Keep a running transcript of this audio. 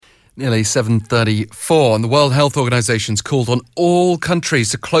Nearly 7:34, and the World Health Organization's called on all countries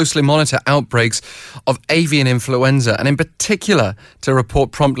to closely monitor outbreaks of avian influenza and in particular to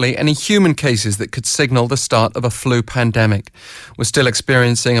report promptly any human cases that could signal the start of a flu pandemic. We're still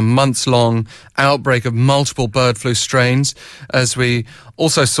experiencing a months-long outbreak of multiple bird flu strains, as we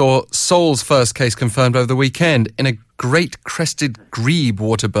also saw Seoul's first case confirmed over the weekend in a great crested grebe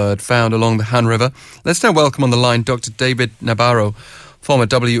water bird found along the Han River. Let's now welcome on the line Dr. David Nabarro, former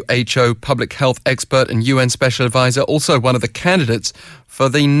WHO public health expert and UN Special Adviser, also one of the candidates for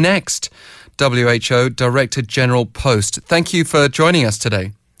the next WHO Director General post. Thank you for joining us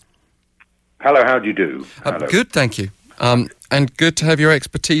today. Hello, how do you do? Good, thank you. And good to have your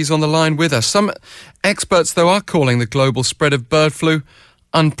expertise on the line with us. Some experts, though, are calling the global spread of bird flu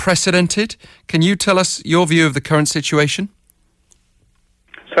unprecedented. Can you tell us your view of the current situation?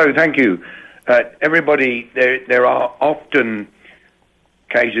 So, thank you. Everybody, there are often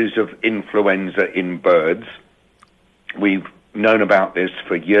cases of influenza in birds. We've known about this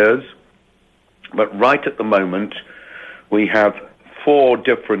for years, but right at the moment we have 4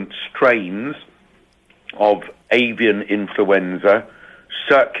 different strains of avian influenza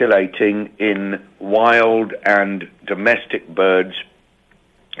circulating in wild and domestic birds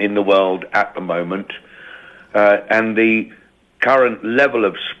in the world at the moment, and the current level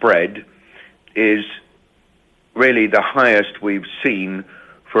of spread is really the highest we've seen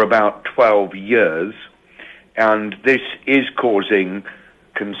for about 12 years, and this is causing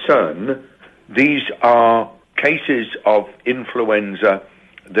concern. These are cases of influenza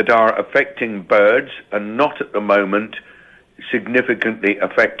that are affecting birds and not at the moment significantly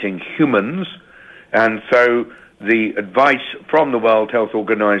affecting humans, and so the advice from the World Health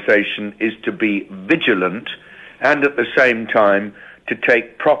Organization is to be vigilant and at the same time to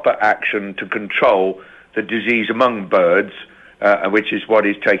take proper action to control the disease among birds, which is what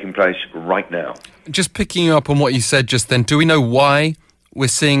is taking place right now. Just picking up on what you said just then, do we know why we're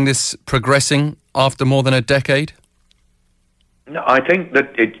seeing this progressing after more than a decade? No, I think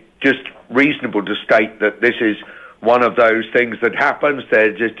that it's just reasonable to state that this is one of those things that happens.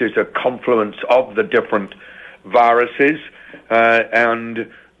 There just is a confluence of the different viruses,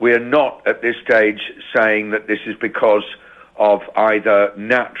 and we are not at this stage saying that this is because of either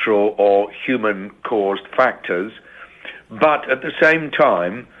natural or human-caused factors. But at the same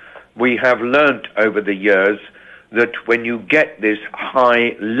time, we have learnt over the years that when you get this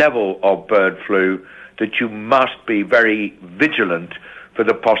high level of bird flu, that you must be very vigilant for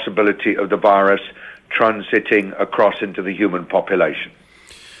the possibility of the virus transiting across into the human population.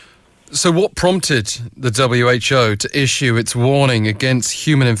 So what prompted the WHO to issue its warning against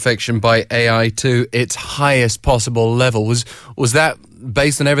human infection by AI to its highest possible level? Was that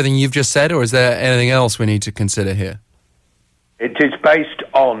based on everything you've just said, or is there anything else we need to consider here? It is based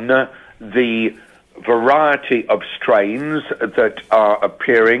on the variety of strains that are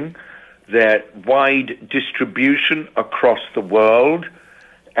appearing, their wide distribution across the world,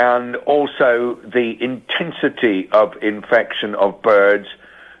 and also the intensity of infection of birds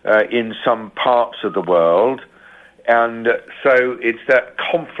in some parts of the world. And so it's that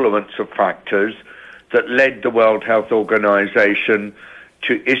confluence of factors that led the World Health Organization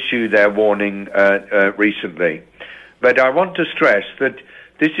to issue their warning recently. But I want to stress that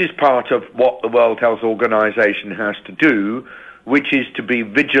this is part of what the World Health Organization has to do, which is to be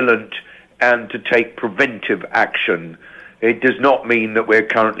vigilant and to take preventive action. It does not mean that we're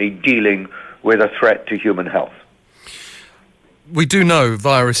currently dealing with a threat to human health. We do know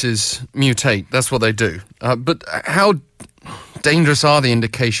viruses mutate. That's what they do. But how dangerous are the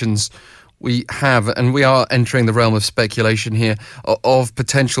indications we have, and we are entering the realm of speculation here, of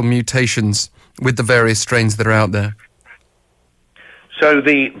potential mutations with the various strains that are out there? So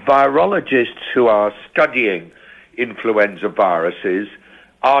the virologists who are studying influenza viruses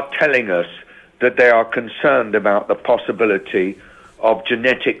are telling us that they are concerned about the possibility of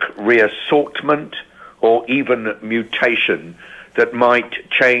genetic reassortment or even mutation that might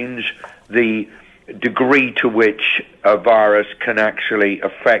change the degree to which a virus can actually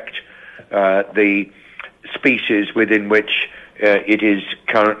affect the species within which it is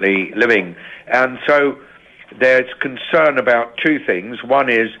currently living. And so there's concern about 2 things. One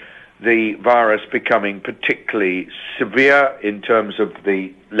is the virus becoming particularly severe in terms of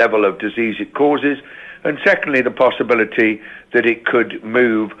the level of disease it causes, and secondly, the possibility that it could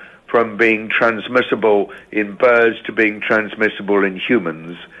move from being transmissible in birds to being transmissible in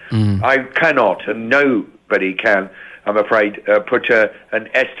humans. I cannot, and nobody can, I'm afraid, put an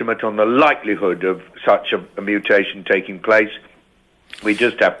estimate on the likelihood of such a mutation taking place. We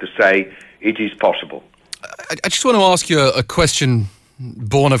just have to say it is possible. I just want to ask you a question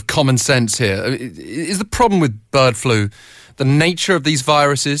born of common sense here. Is the problem with bird flu the nature of these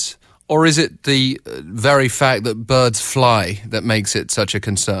viruses, or is it the very fact that birds fly that makes it such a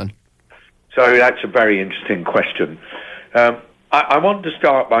concern? So that's a very interesting question. I want to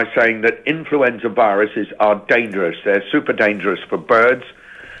start by saying that influenza viruses are dangerous. They're super dangerous for birds,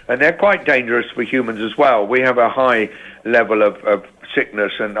 and they're quite dangerous for humans as well. We have a high level of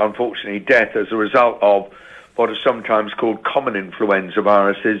sickness and, unfortunately, death as a result of what are sometimes called common influenza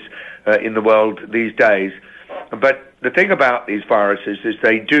viruses in the world these days. But the thing about these viruses is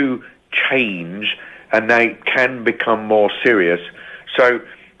they do change and they can become more serious. So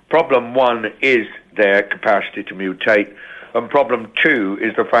problem one is their capacity to mutate, and problem two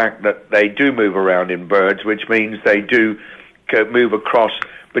is the fact that they do move around in birds, which means they do move across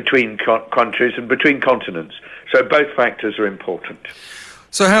between countries and between continents. So both factors are important.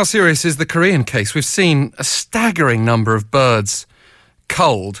 So how serious is the Korean case? We've seen a staggering number of birds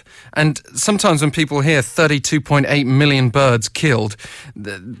culled, and sometimes when people hear 32.8 million birds killed,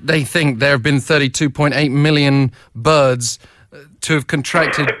 they think there have been 32.8 million birds to have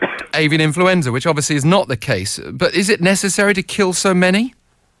contracted avian influenza, which obviously is not the case. But is it necessary to kill so many?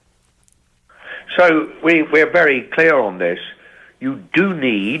 So we're very clear on this. You do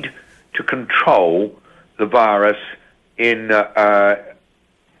need to control the virus in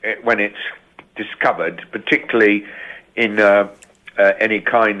when it's discovered, particularly in any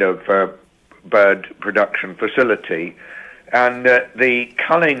kind of bird production facility. And the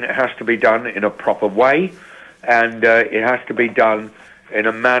culling has to be done in a proper way, and it has to be done in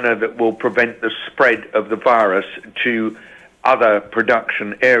a manner that will prevent the spread of the virus to other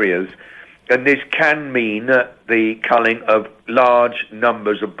production areas. And this can mean the culling of large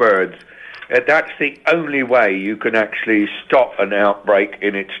numbers of birds. That's the only way you can actually stop an outbreak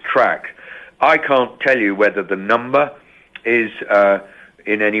in its tracks. I can't tell you whether the number is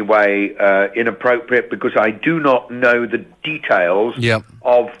in any way inappropriate, because I do not know the details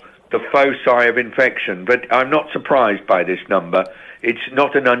of the foci of infection. But I'm not surprised by this number. It's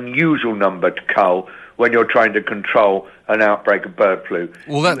not an unusual number to cull when you're trying to control an outbreak of bird flu.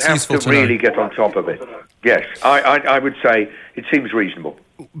 Well, that's useful to know. You have to really get on top of it. Yes, I would say it seems reasonable.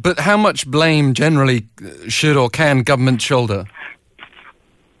 But how much blame generally should or can government shoulder?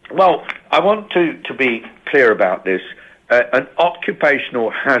 Well, I want to be clear about this. An occupational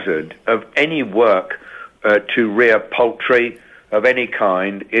hazard of any work to rear poultry of any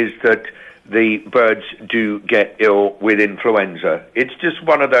kind is that the birds do get ill with influenza. It's just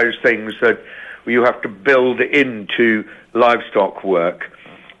one of those things that you have to build into livestock work.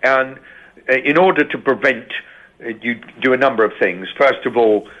 And in order to prevent, you do a number of things. First of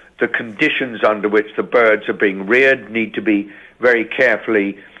all, the conditions under which the birds are being reared need to be very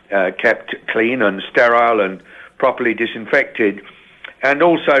carefully kept clean and sterile and properly disinfected. And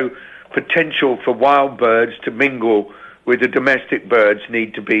also, potential for wild birds to mingle with the domestic birds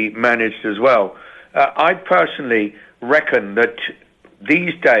need to be managed as well. I personally reckon that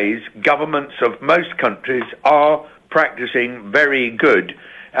these days governments of most countries are practicing very good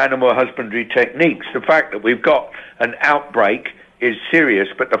animal husbandry techniques. The fact that we've got an outbreak is serious,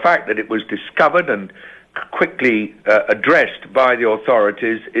 but the fact that it was discovered and quickly addressed by the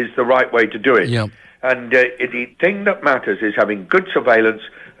authorities is the right way to do it. Yeah. And the thing that matters is having good surveillance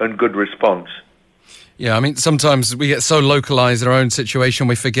and good response. Yeah, I mean, sometimes we get so localised in our own situation,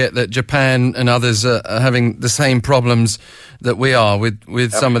 we forget that Japan and others are having the same problems that we are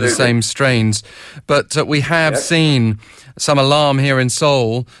with some of the same strains. But we have seen some alarm here in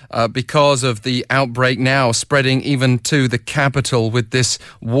Seoul because of the outbreak now spreading even to the capital with this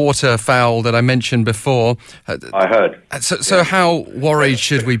waterfowl that I mentioned before. I heard. So how worried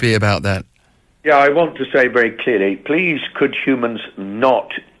should we be about that? Yeah, I want to say very clearly, please could humans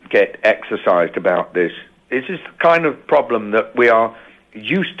not get exercised about this. This is the kind of problem that we are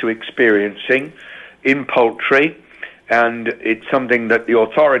used to experiencing in poultry, and it's something that the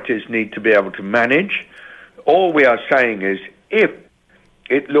authorities need to be able to manage. All we are saying is, if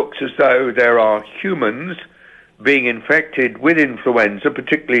it looks as though there are humans being infected with influenza,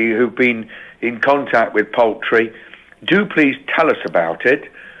 particularly who've been in contact with poultry, do please tell us about it.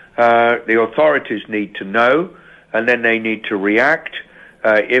 The authorities need to know, and then they need to react.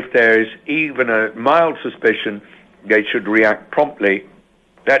 If there's even a mild suspicion, they should react promptly.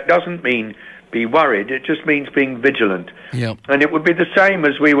 That doesn't mean be worried, it just means being vigilant. Yeah. And it would be the same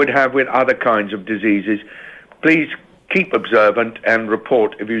as we would have with other kinds of diseases. Please keep observant and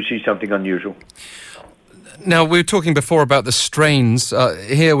report if you see something unusual. Now, we were talking before about the strains.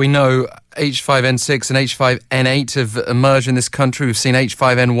 Here we know H5N6 and H5N8 have emerged in this country. We've seen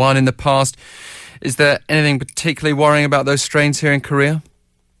H5N1 in the past. Is there anything particularly worrying about those strains here in Korea?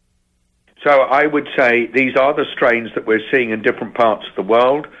 So I would say these are the strains that we're seeing in different parts of the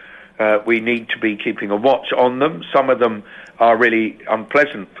world. We need to be keeping a watch on them. Some of them are really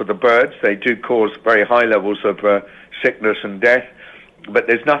unpleasant for the birds. They do cause very high levels of sickness and death, but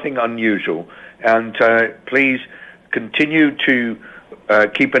there's nothing unusual. And please continue to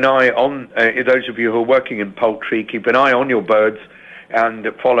keep an eye on, those of you who are working in poultry, keep an eye on your birds and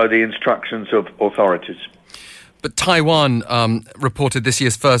follow the instructions of authorities. But Taiwan reported this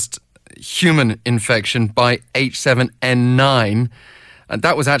year's first human infection by H7N9, and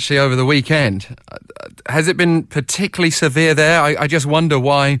that was actually over the weekend. Has it been particularly severe there? I just wonder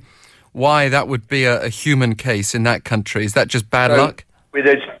why that would be a human case in that country. Is that just bad luck?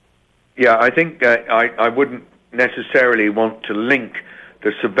 I think I wouldn't necessarily want to link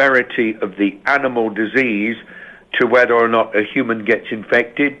the severity of the animal disease to whether or not a human gets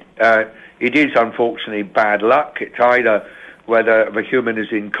infected. It is unfortunately bad luck. It's either whether a human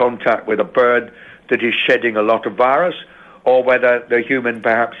is in contact with a bird that is shedding a lot of virus, or whether the human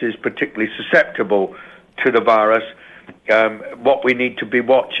perhaps is particularly susceptible to the virus. What we need to be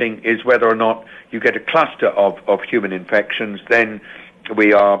watching is whether or not you get a cluster of human infections. Then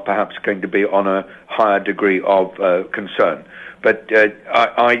we are perhaps going to be on a higher degree of concern. But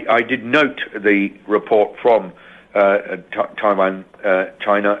I did note the report from Taiwan,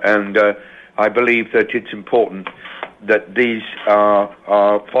 China, and I believe that it's important that these are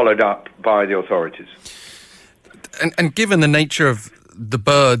followed up by the authorities. And given the nature of the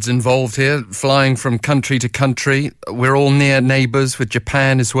birds involved here, flying from country to country, we're all near neighbours with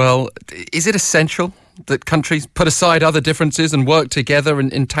Japan as well. Is it essential that countries put aside other differences and work together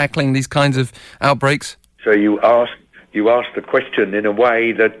in tackling these kinds of outbreaks? So you asked the question in a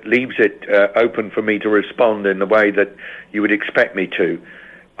way that leaves it open for me to respond in the way that you would expect me to.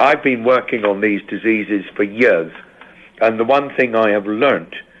 I've been working on these diseases for years, and the one thing I have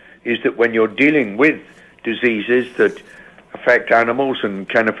learnt is that when you're dealing with diseases that affect animals and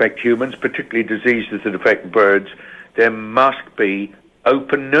can affect humans, particularly diseases that affect birds, there must be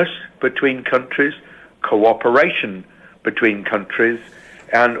openness between countries, cooperation between countries,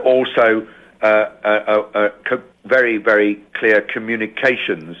 and also very, very clear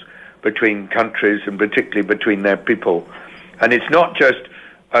communications between countries and particularly between their people. And it's not just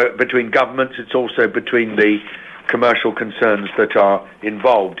between governments, it's also between the commercial concerns that are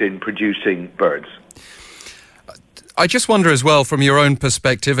involved in producing birds. I just wonder as well, from your own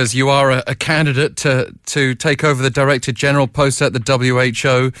perspective, as you are a candidate to take over the Director General post at the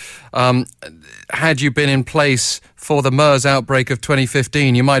WHO, had you been in place for the MERS outbreak of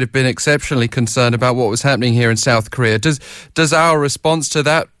 2015, you might have been exceptionally concerned about what was happening here in South Korea. Does our response to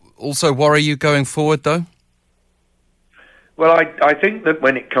that also worry you going forward, though? Well, I think that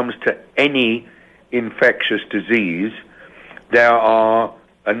when it comes to any infectious disease, there are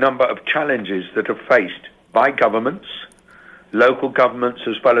a number of challenges that are faced by governments, local governments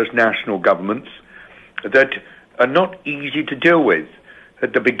as well as national governments, that are not easy to deal with.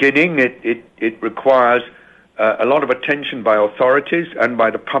 At the beginning, it requires a lot of attention by authorities and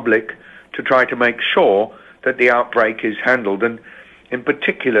by the public to try to make sure that the outbreak is handled, and in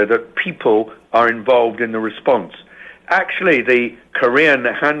particular that people are involved in the response. Actually, the Korean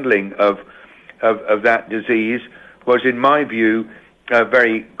handling of that disease was, in my view,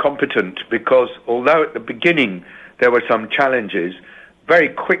 very competent, because although at the beginning there were some challenges, very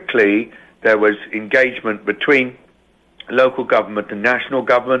quickly there was engagement between local government and national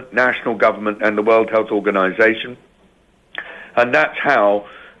government and the World Health Organization, and that's how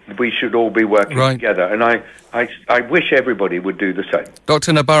we should all be working together. And I wish everybody would do the same.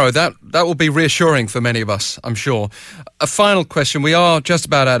 Dr. Nabarro, that will be reassuring for many of us, I'm sure. A final question. We are just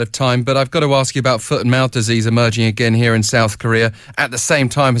about out of time, but I've got to ask you about foot and mouth disease emerging again here in South Korea at the same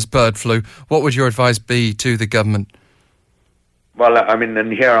time as bird flu. What would your advice be to the government? Well, I mean,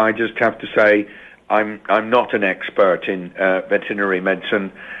 and here I just have to say I'm not an expert in veterinary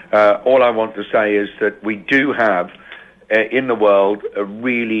medicine. All I want to say is that we do have in the world a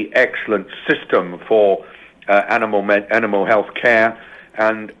really excellent system for animal health care,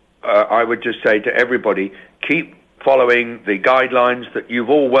 and I would just say to everybody, keep following the guidelines that you've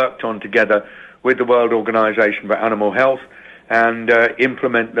all worked on together with the World Organization for Animal Health, and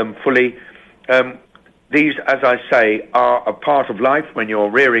implement them fully. These, as I say, are a part of life when you're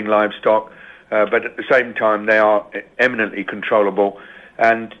rearing livestock, but at the same time they are eminently controllable,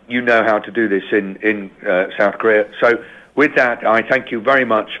 and you know how to do this in South Korea. So with that, I thank you very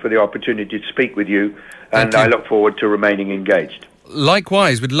much for the opportunity to speak with you, and I look forward to remaining engaged.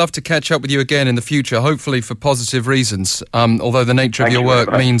 likewise, we'd love to catch up with you again in the future, hopefully for positive reasons, although the nature of your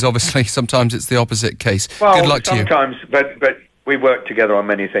work means, obviously, sometimes it's the opposite case. Well, good luck to you. Sometimes, but we work together on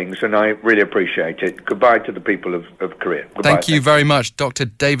many things, and I really appreciate it. Goodbye to the people of Korea. Goodbye, Thank you very much, Dr.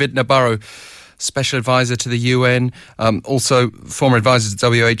 David Nabarro, Special Adviser to the UN, also former advisor to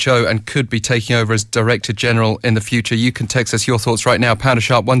WHO, and could be taking over as Director General in the future. You can text us your thoughts right now,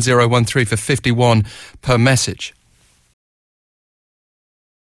 #1013 for 51 per message.